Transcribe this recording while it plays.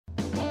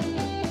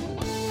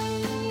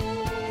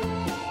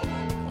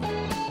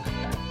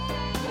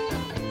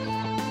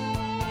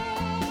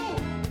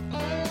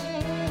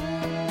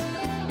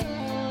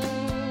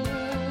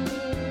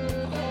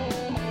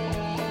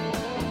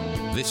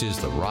This is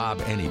the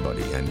Rob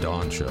Anybody and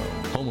Dawn Show,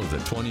 home of the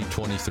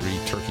 2023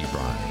 Turkey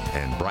Brine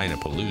and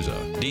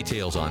Brinapalooza.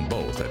 Details on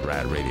both at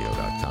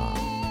radradio.com.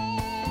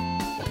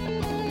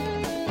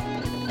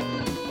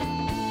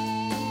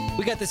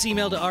 We got this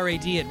email to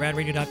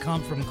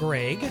rad@radradio.com from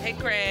Greg. Hey,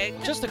 Greg.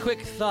 Just a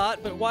quick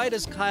thought, but why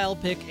does Kyle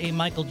pick a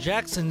Michael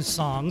Jackson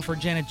song for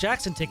Janet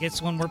Jackson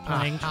tickets when we're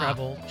playing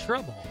Trouble?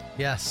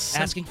 Yes.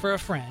 Asking for a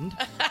friend.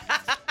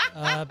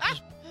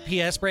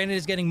 P.S. Brandon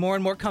is getting more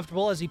and more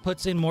comfortable as he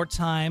puts in more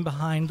time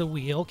behind the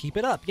wheel. Keep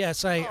it up.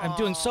 Yes, I'm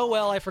doing so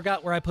well, I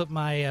forgot where I put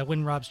my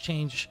Win Rob's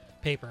change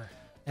paper.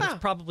 And it's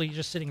probably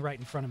just sitting right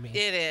in front of me.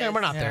 It is. Yeah,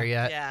 we're not there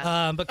yet.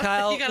 Yeah. But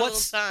Kyle, You got a little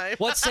time.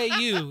 what say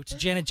you to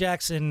Janet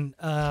Jackson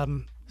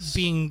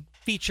being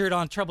featured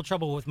on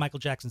Trouble with Michael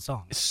Jackson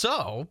songs?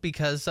 So,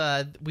 because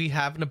we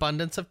have an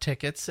abundance of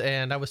tickets,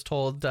 and I was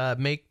told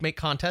make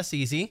contests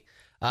easy.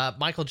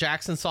 Michael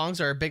Jackson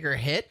songs are a bigger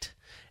hit,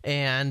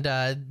 and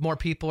more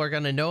people are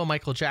going to know a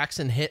Michael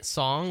Jackson hit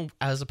song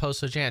as opposed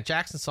to a Janet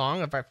Jackson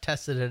song. If I've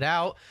tested it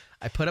out,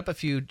 I put up a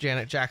few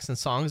Janet Jackson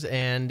songs,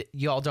 and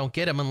y'all don't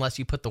get them unless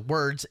you put the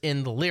words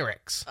in the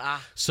lyrics.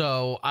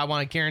 So I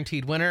want a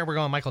guaranteed winner. We're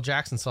going Michael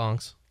Jackson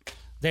songs.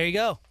 There you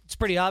go. It's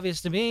pretty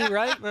obvious to me,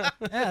 right? Yeah,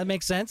 that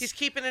makes sense. He's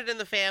keeping it in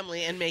the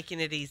family and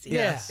making it easy.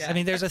 Yeah. I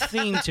mean, there's a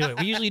theme to it.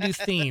 We usually do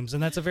themes,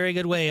 and that's a very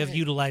good way of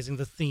utilizing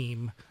the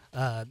theme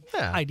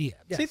idea.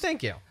 Yes. See,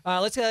 thank you.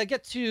 Let's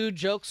get to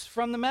jokes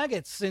from the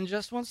Maggots in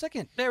just 1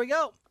 second. There we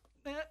go.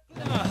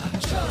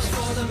 Jokes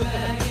for the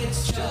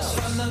maggots, jokes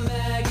from the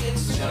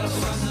maggots, jokes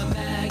from the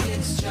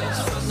maggots,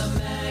 jokes from the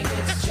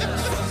maggots,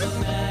 jokes from the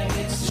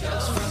maggots,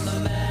 jokes from the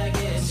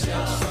maggots,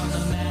 jokes from the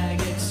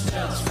maggots,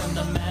 jokes from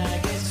the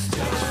maggots,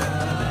 jokes from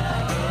the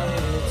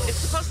maggots. It's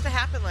supposed to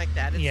happen like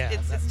that.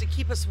 It's to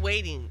keep us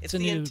waiting. It's the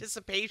new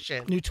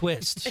anticipation. New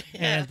twist.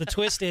 And the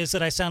twist is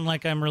that I sound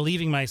like I'm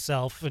relieving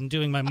myself and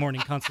doing my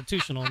morning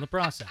constitutional in the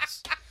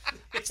process.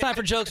 It's time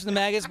for Jokes from the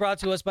Maggots, brought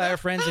to us by our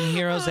friends and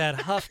heroes at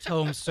Huft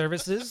Home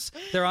Services.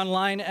 They're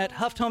online at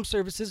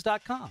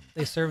hufthomeservices.com.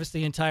 They service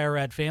the entire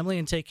Rad family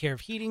and take care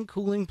of heating,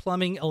 cooling,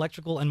 plumbing,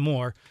 electrical, and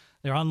more.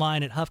 They're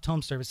online at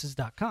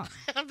hufthomeservices.com.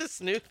 I have this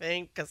new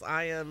thing because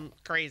I am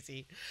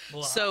crazy.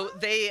 Blah. So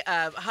they,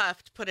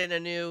 Huft, put in a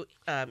new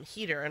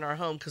heater in our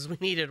home because we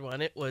needed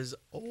one. It was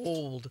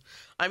old.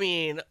 I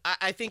mean,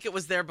 I think it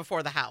was there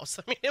before the house.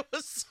 I mean, it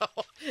was so,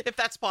 if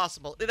that's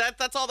possible.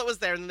 That's all that was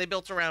there, and then they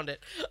built around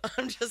it.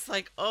 I'm just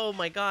like, oh,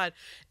 my God.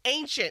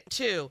 Ancient,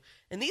 too.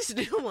 And these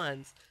new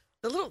ones,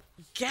 the little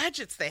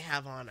gadgets they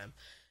have on them.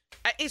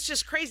 It's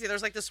just crazy.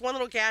 There's like this one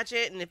little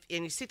gadget, and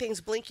you see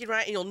things blinking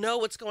right, and you'll know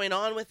what's going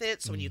on with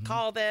it. So when you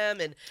call them,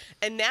 and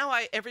now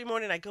every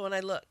morning I go and I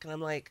look, and I'm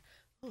like,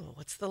 oh,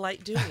 what's the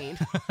light doing?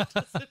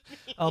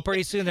 Oh,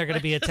 pretty soon they're going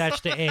to be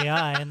attached to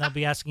AI, and they'll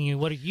be asking you,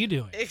 what are you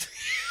doing?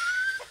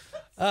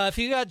 If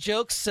you got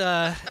jokes,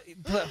 there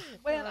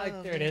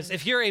it is.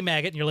 If you're a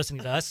maggot and you're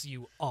listening to us,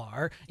 you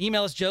are.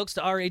 Email us jokes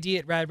to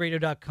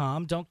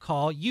rad@radradio.com. Don't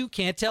call. You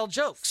can't tell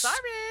jokes. Sorry.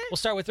 We'll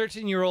start with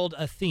 13-year-old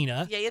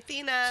Athena. Yay,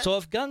 Athena. So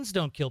if guns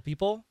don't kill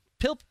people,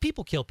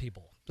 people kill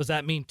people. Does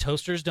that mean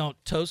toasters don't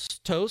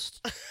toast?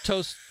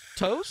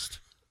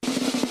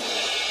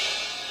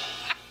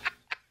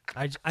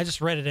 I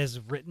just read it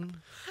as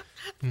written.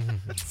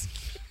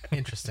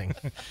 Interesting.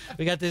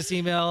 We got this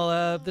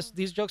email,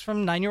 these jokes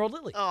from 9-year-old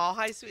Lily. Oh,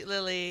 hi, sweet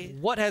Lily.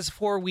 What has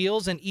 4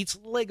 wheels and eats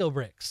Lego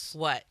bricks?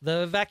 What?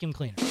 The vacuum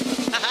cleaner.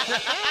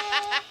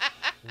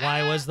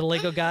 Why was the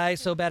Lego guy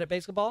so bad at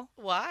basketball?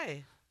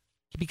 Why?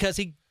 Because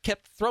he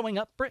kept throwing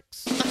up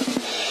bricks.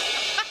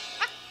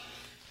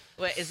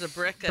 Wait, is a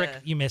brick a...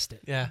 Brick, you missed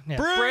it. Yeah.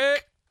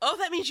 Brick! Oh,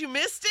 that means you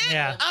missed it?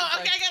 Yeah. Oh,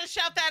 okay, I got to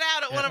shout that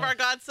out at one of our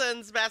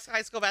godson's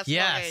high school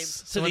basketball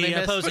games. To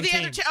the opposing For the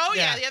team. other team. Oh,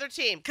 yeah, the other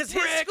team. Because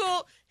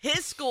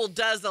his school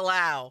does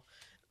allow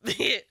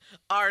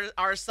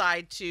our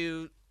side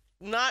to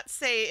not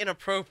say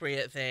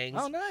inappropriate things.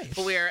 Oh, nice.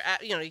 But we're,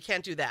 you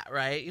can't do that,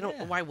 right? You know,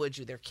 why would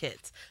you? They're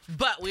kids.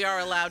 But we are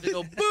allowed to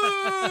go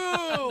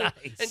boo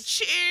Nice. and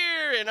cheer.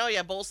 And,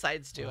 both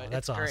sides do it.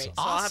 That's it's great.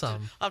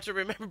 awesome. So I'll have to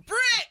remember,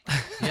 brick!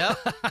 Yep.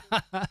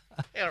 I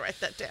gotta write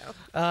that down.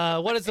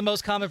 What is the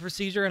most common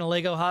procedure in a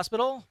Lego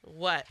hospital?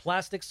 What?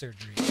 Plastic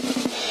surgery.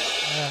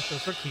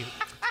 Those are cute.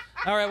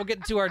 All right, we'll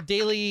get to our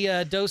daily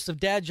dose of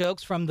dad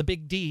jokes from the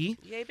Big D.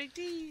 Yay, Big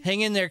D. Hang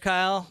in there,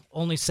 Kyle.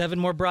 Only 7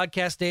 more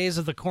broadcast days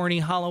of the corny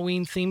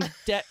Halloween-themed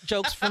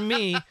jokes from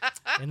me.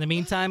 In the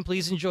meantime,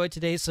 please enjoy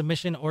today's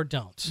submission or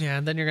don't. Yeah,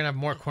 and then you're going to have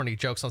more corny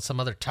jokes on some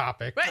other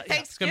topic. Right,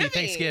 Thanksgiving. It's going to be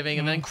Thanksgiving,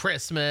 and then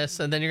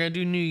Christmas, and then you're going to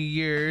do New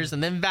Year's,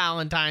 and then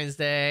Valentine's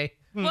Day.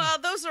 Well,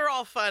 those are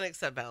all fun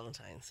except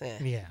Valentine's.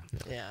 Yeah.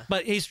 Yeah.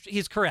 But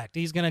he's correct.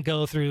 He's going to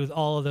go through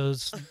all of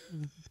those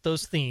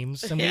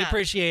themes, and we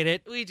appreciate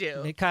it. We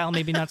do. Kyle,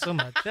 maybe not so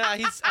much. Yeah,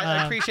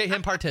 I appreciate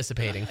him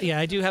participating. Yeah,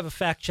 I do have a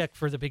fact check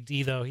for the Big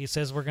D, though. He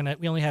says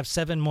we only have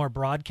 7 more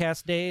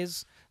broadcast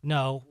days.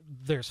 No,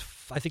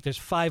 I think there's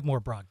 5 more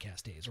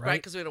broadcast days, right? Right,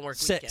 because we don't work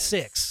weekends.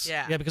 6.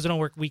 Yeah. Yeah, because we don't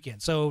work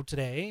weekends. So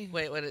today,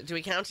 Wait, do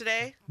we count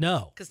today?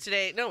 no. Because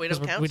today, no, we don't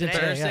 'Cause count we did today.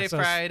 today, Thursday, yeah, so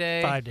it's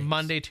Friday, 5 days.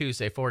 Monday,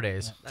 Tuesday, 4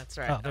 days. That's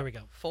right. Oh, there we go.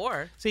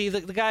 4. See,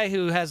 the guy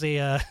who has a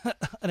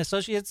an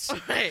associate's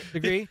Right.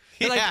 degree,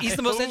 Yeah. he's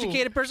the most Ooh.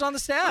 educated person on the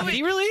staff. Wait.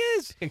 He really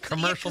is. In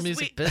commercial Yeah, 'cause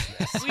music we-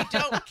 business. We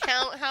don't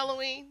count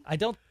Halloween. I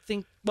don't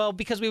think, well,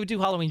 because we would do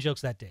Halloween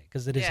jokes that day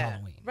because it is Yeah,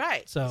 Halloween.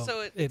 right. So,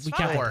 So it's we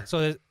count fine. that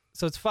day.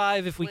 So it's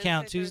 5 if we Wednesday,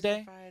 count Thursday,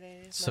 Tuesday.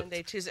 Friday, So-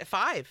 Monday, Tuesday.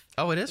 5.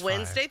 Oh, it is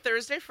Wednesday,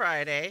 Thursday,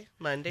 Friday,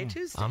 Monday,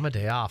 Tuesday. I'm a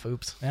day off.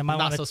 Oops. I I'm might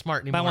not wanna- so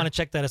smart Might anymore. want to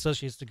check that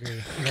associate's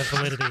degree. That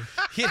validity.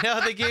 You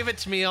know, they gave it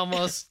to me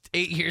almost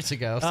 8 years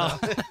ago. So. Oh.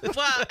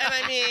 Well, and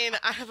I mean,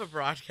 I have a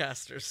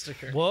broadcaster's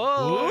degree.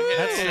 Whoa, Ooh.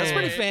 that's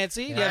pretty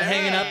fancy. You have it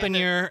hanging up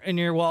in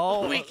your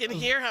wall. We can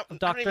hear how. I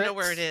don't even know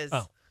where it is.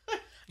 Oh.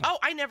 Oh,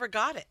 I never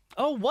got it.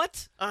 Oh,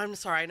 what? I'm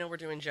sorry. I know we're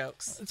doing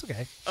jokes. It's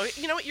okay. Oh,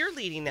 you know what? You're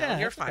leading now. Yeah,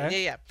 You're that's fine.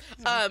 okay. Yeah.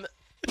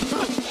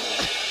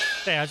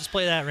 Hey, I'll just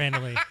play that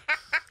randomly.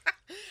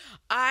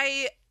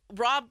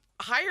 Rob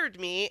hired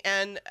me,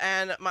 and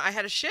I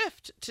had a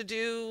shift to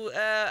do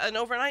an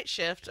overnight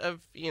shift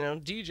of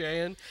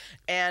DJing,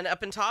 and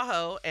up in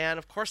Tahoe, and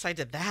of course I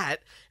did that,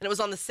 and it was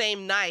on the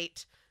same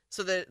night.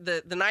 So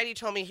the night he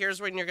told me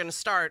here's when you're going to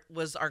start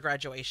was our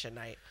graduation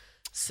night.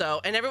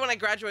 So, and everyone I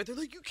graduate, they're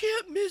like, you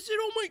can't miss it.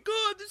 Oh my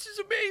God, this is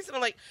amazing.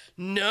 I'm like,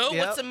 no,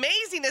 Yep. what's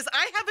amazing is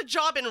I have a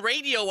job in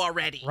radio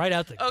already. Right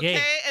out the Okay.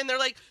 gate. And they're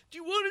like, do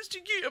you want us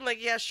to get? I'm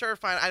like, yeah, sure,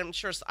 fine. I'm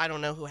sure. I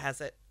don't know who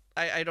has it.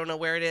 I don't know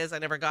where it is. I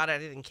never got it. I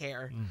didn't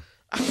care.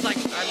 I was like,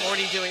 I'm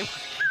already doing.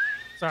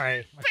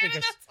 Sorry, my Baby,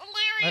 fingers. that's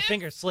hilarious. My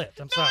finger slipped.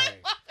 I'm No, sorry. I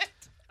love it.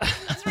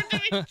 Because we're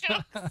doing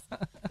jokes.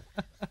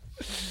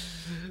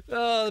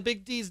 Oh, the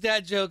Big D's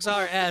dad jokes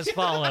are as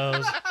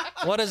follows.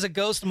 What does a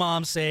ghost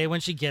mom say when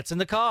she gets in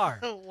the car?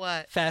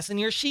 What? Fasten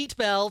your seat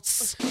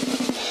belts.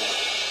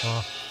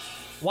 Oh.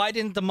 Why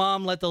didn't the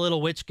mom let the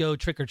little witch go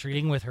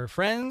trick-or-treating with her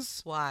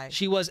friends? Why?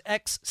 She was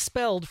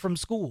expelled from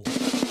school.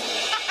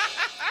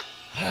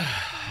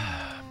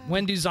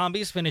 When do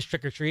zombies finish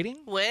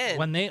trick-or-treating? When?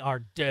 When they are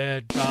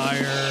dead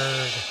tired.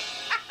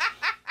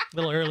 A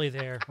little early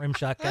there,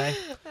 rimshot guy.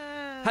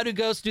 How do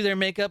ghosts do their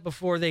makeup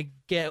before they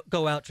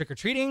go out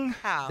trick-or-treating?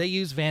 How? They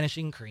use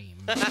vanishing cream.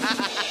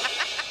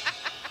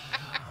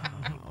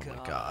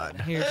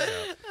 God. Here's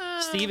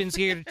Steven's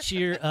here to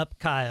cheer up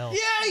Kyle.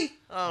 Yay!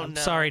 Oh I'm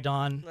no. sorry,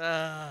 Dawn.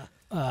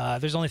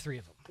 There's only 3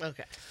 of them.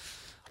 Okay.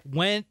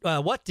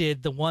 What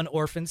did the one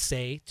orphan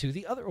say to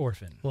the other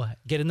orphan? What?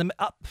 Get in the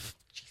up.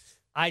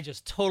 I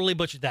just totally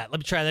butchered that. Let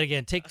me try that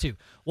again. Take 2.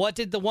 What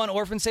did the one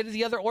orphan say to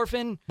the other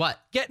orphan? What?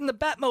 Get in the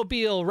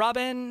Batmobile,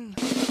 Robin.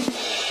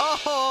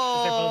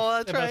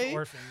 Oh, They're both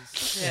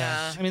orphans.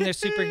 Yeah. I mean, they're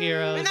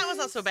superheroes. I mean, that was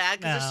not so bad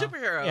because they're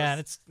superheroes. Yeah, and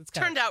it's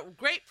Turned out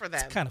great for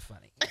them. kind of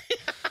funny.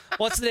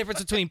 What's the difference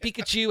between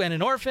Pikachu and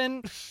an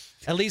orphan?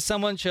 At least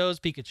someone chose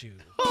Pikachu.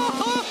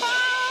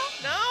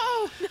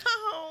 No.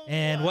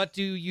 And what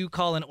do you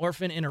call an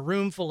orphan in a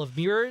room full of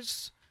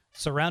mirrors,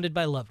 surrounded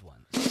by loved ones?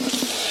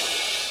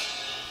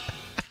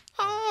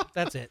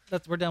 That's it.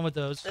 We're done with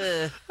those.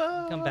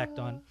 Come back,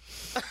 Dawn.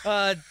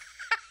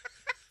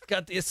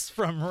 Got this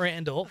from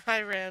Randall.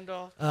 Hi,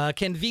 Randall.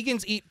 Can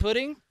vegans eat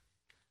pudding?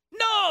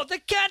 No, they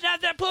can't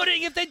have their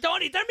pudding if they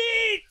don't eat their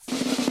meat.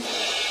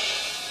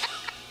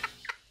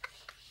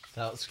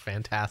 That was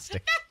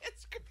fantastic.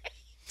 It's great.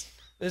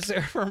 This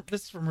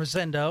is from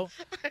Rosendo.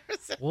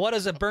 What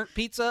does a burnt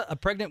pizza, a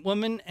pregnant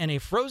woman, and a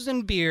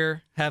frozen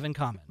beer have in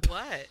common?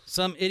 What?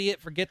 Some idiot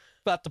forget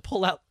about to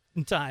pull out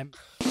in time.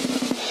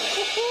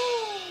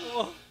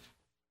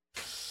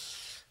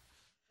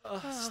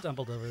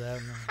 Stumbled over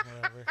that.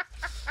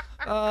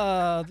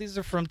 Whatever. These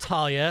are from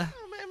Talia.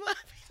 I'm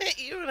laughing at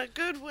you in a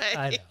good way.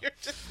 I know. You're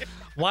just-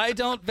 Why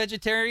don't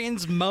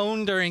vegetarians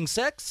moan during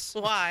sex?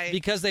 Why?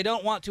 Because they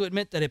don't want to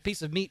admit that a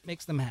piece of meat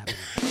makes them happy.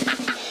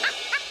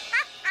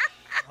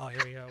 Oh,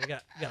 here we go. We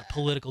got a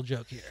political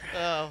joke here.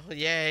 Oh,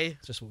 yay.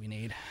 It's just what we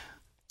need.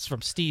 It's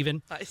from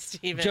Steven. Hi,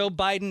 Steven. Joe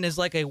Biden is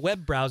like a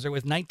web browser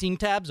with 19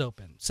 tabs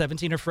open.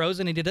 17 are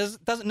frozen, and he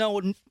doesn't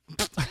know.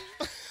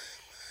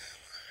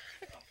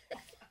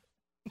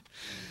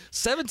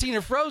 17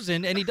 are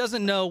frozen, and he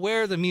doesn't know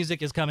where the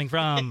music is coming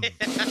from.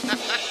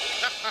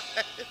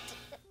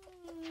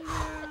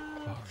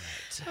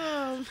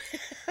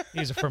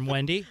 These are from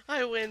Wendy.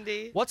 Hi,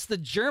 Wendy. What's the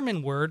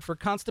German word for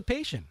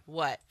constipation?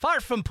 What? Far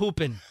from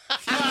pooping.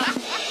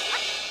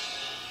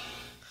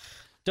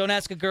 Don't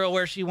ask a girl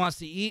where she wants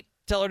to eat.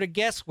 Tell her to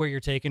guess where you're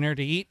taking her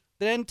to eat.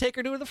 Then take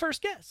her to the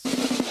first guess.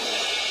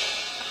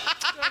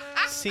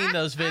 Seen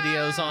those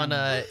videos on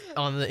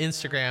the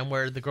Instagram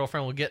where the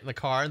girlfriend will get in the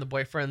car and the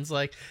boyfriend's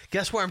like,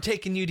 guess where I'm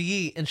taking you to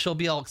eat? And she'll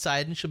be all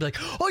excited and she'll be like,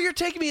 oh, you're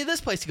taking me to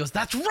this place. He goes,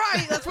 that's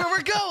right. That's where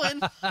we're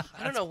going.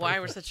 I don't know why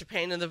we're such a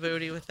pain in the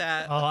booty with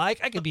that. Oh, I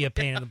could be a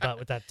pain in the butt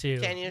with that too.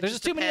 Can you? It There's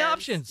just just too many depends.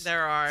 options.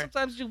 There are.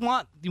 Sometimes you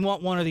want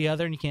one or the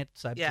other, and you can't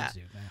decide Yeah.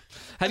 between the two.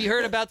 Have you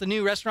heard about the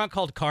new restaurant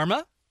called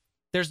Karma?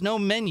 There's no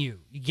menu.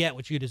 You get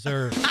what you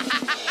deserve.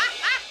 It's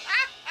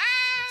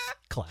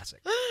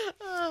classic.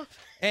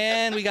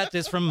 And we got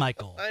this from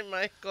Michael. Hi,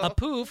 Michael.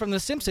 Apu from The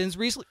Simpsons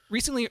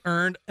recently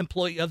earned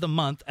Employee of the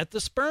Month at the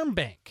Sperm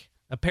Bank.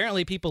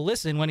 Apparently, people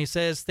listen when he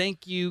says,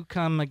 "Thank you,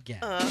 come again."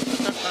 Jokes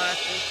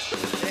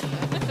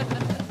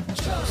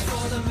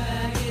for the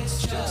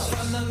maggots, jokes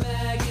from the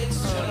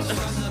maggots, jokes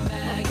from the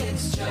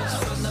maggots, jokes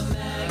from the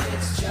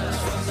maggots, jokes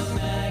from the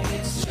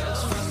maggots,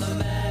 jokes from the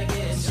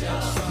maggots,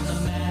 jokes from the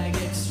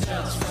maggots,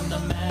 jokes from the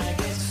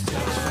maggots,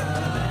 jokes from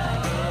the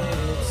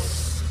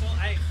maggots. So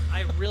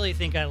I really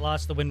think I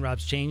lost the Win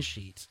Rob's change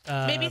sheet.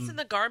 Maybe it's in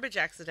the garbage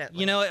accidentally.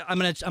 You know what? I'm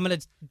gonna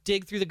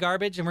dig through the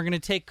garbage, and we're gonna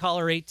take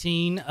caller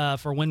 18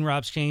 for Win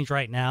Rob's change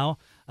right now.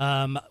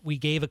 We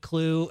gave a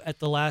clue at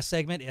the last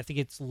segment. I think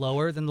it's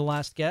lower than the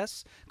last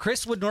guess.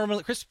 Chris,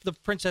 the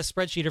Princess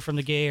Spreadsheeter from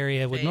the gay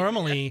area, would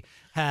normally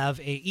have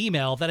a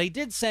email that I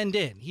did send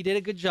in. He did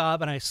a good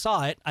job, and I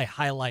saw it. I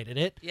highlighted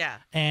it. Yeah.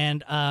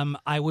 And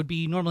I would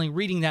be normally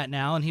reading that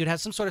now, and he would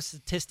have some sort of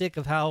statistic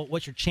of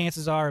what your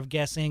chances are of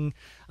guessing.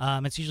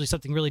 It's usually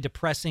something really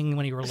depressing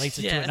when he relates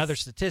it to another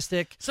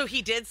statistic. So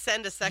he did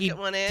send a second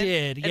one in?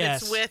 Did, and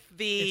yes. It's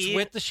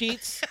with the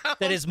sheets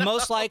that is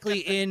most likely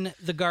in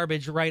the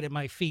garbage right at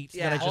my feet.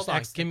 Yeah. That I just Hold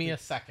on, give me a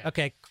second.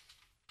 Okay,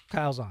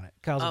 Kyle's on it.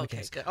 Kyle's on the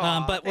case. Good.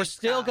 But we're Thanks,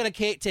 still Kyle. going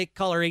to take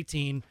caller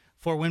 18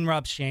 for Win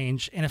Rob's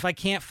change. And if I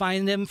can't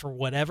find him for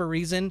whatever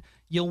reason,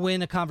 you'll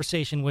win a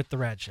conversation with the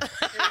Rad Show.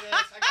 Here it is.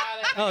 I got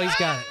it. Oh, he's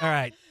got it. All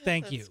right.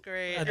 Thank you. That's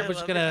great. We're I just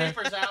love gonna.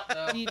 Papers out,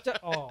 though.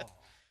 Oh.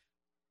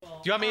 Do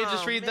you want me to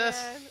just read this?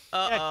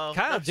 Uh-oh.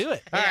 Kyle, do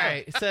it. All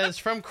right. It says,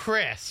 from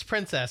Chris,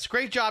 Princess,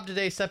 great job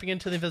today stepping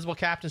into the invisible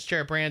captain's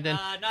chair, Brandon.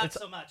 Not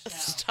so much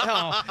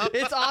now. Oh,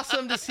 it's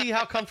awesome to see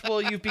how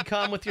comfortable you've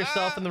become with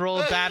yourself in the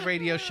role of bad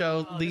radio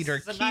show leader.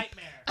 This is a Keep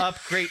nightmare.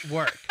 up great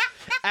work.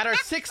 At our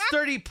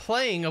 6:30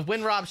 playing of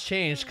Win Rob's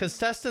Change,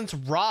 contestants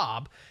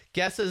Rob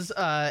guesses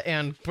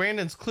and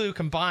Brandon's clue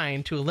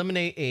combined to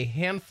eliminate a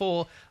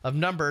handful of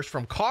numbers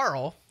from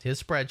Carl,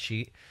 his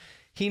spreadsheet.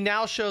 He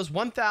now shows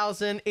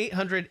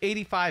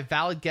 1,885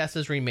 valid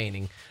guesses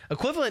remaining,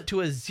 equivalent to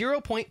a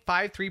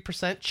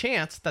 0.53%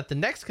 chance that the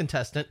next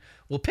contestant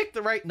will pick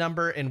the right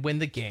number and win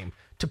the game.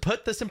 To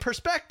put this in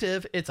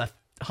perspective, it's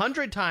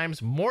 100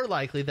 times more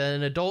likely that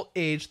an adult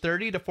aged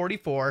 30 to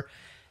 44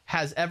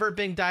 has ever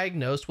been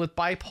diagnosed with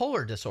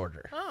bipolar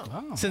disorder.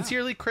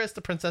 Sincerely, Chris, the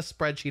Princess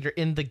Spreadsheeter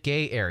in the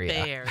gay area.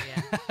 Bay Area.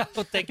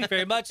 Well, thank you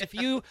very much. If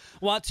you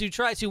want to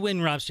try to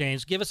win Rob's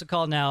Change, give us a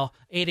call now,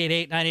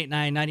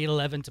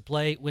 888-989-9811 to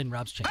play Win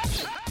Rob's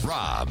Change.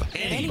 Rob,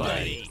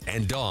 Anybody.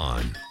 and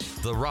Dawn.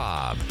 The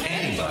Rob,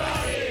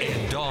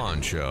 and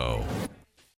Dawn Show.